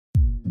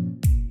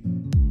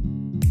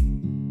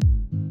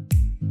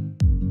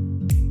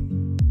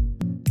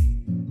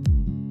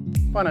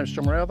My name's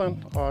Jim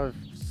Routhen. I've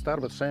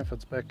started with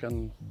Sanford's back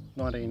in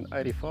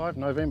 1985,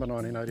 November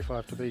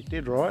 1985 to be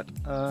dead right.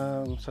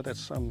 So that's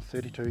some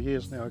 32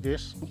 years now, I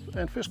guess.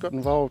 And first got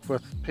involved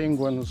with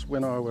penguins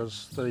when I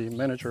was the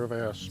manager of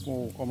our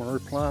small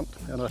Oamaru plant.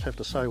 And I'd have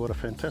to say what a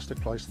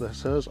fantastic place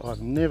this is. I've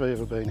never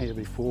ever been here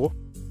before.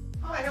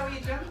 Hi, how are you,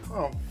 Jim?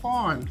 Oh,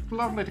 fine.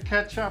 Lovely to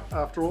catch up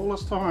after all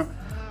this time.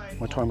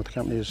 My time with the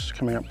company is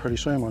coming up pretty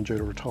soon. I'm due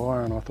to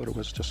retire, and I thought it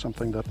was just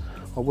something that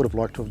I would have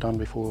liked to have done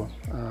before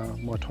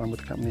my time with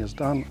the company is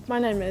done. My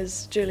name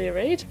is Julia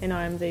Reid and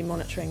I am the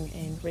Monitoring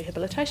and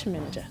Rehabilitation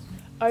Manager.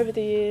 Over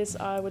the years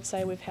I would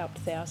say we've helped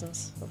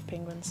thousands of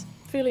penguins.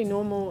 Fairly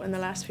normal in the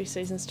last few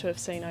seasons to have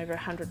seen over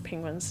 100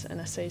 penguins in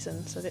a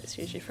season, so that's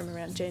usually from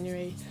around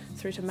January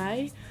through to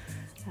May.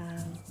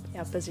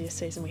 Our busiest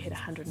season we had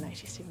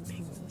 187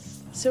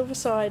 penguins.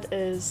 Silverside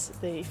is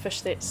the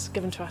fish that's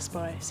given to us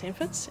by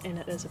Sanford's, and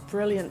it is a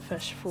brilliant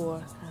fish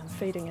for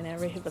feeding in our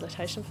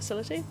rehabilitation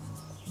facility.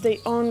 The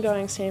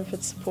ongoing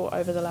Sanford support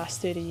over the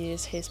last 30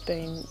 years has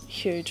been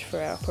huge for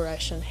our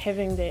operation.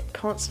 Having that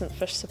constant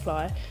fish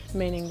supply,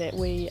 meaning that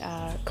we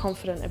are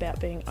confident about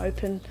being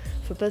open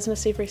for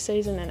business every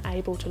season and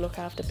able to look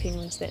after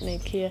penguins that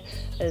need care,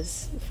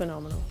 is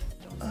phenomenal.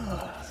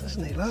 Oh,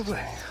 isn't he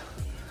lovely?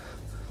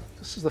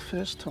 This is the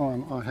first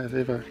time I have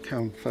ever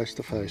come face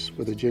to face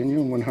with a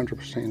genuine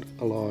 100%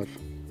 alive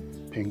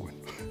penguin.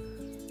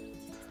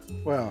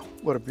 Wow,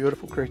 what a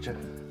beautiful creature.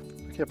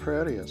 Look how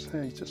proud he is.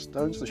 He just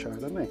stones the show,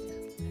 doesn't he?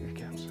 Here he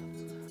comes.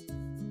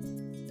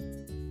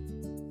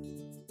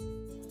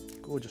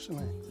 Gorgeous, isn't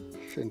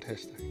he?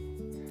 Fantastic.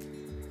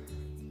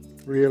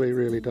 Really,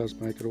 really does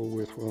make it all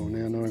worthwhile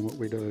now knowing what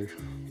we do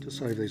to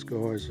save these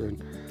guys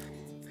and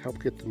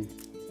help get them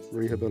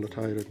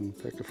rehabilitated and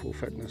back to full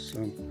fitness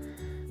and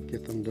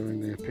get them doing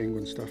their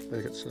penguin stuff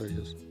back at sea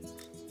is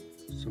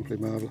simply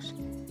marvellous.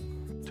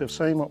 To have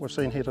seen what we've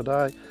seen here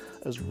today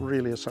is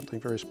something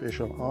very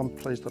special. I'm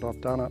pleased that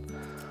I've done it.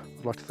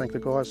 I'd like to thank the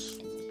guys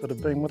that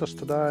have been with us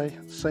today,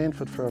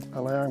 Sanford for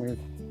allowing me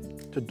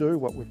to do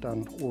what we've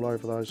done all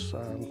over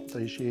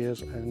these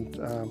years, and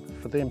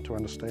for them to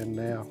understand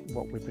now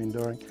what we've been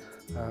doing,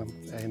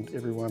 and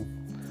everyone.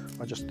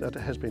 It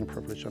has been a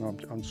privilege,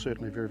 and I'm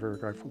certainly very, very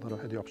grateful that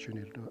I had the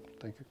opportunity to do it.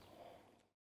 Thank you.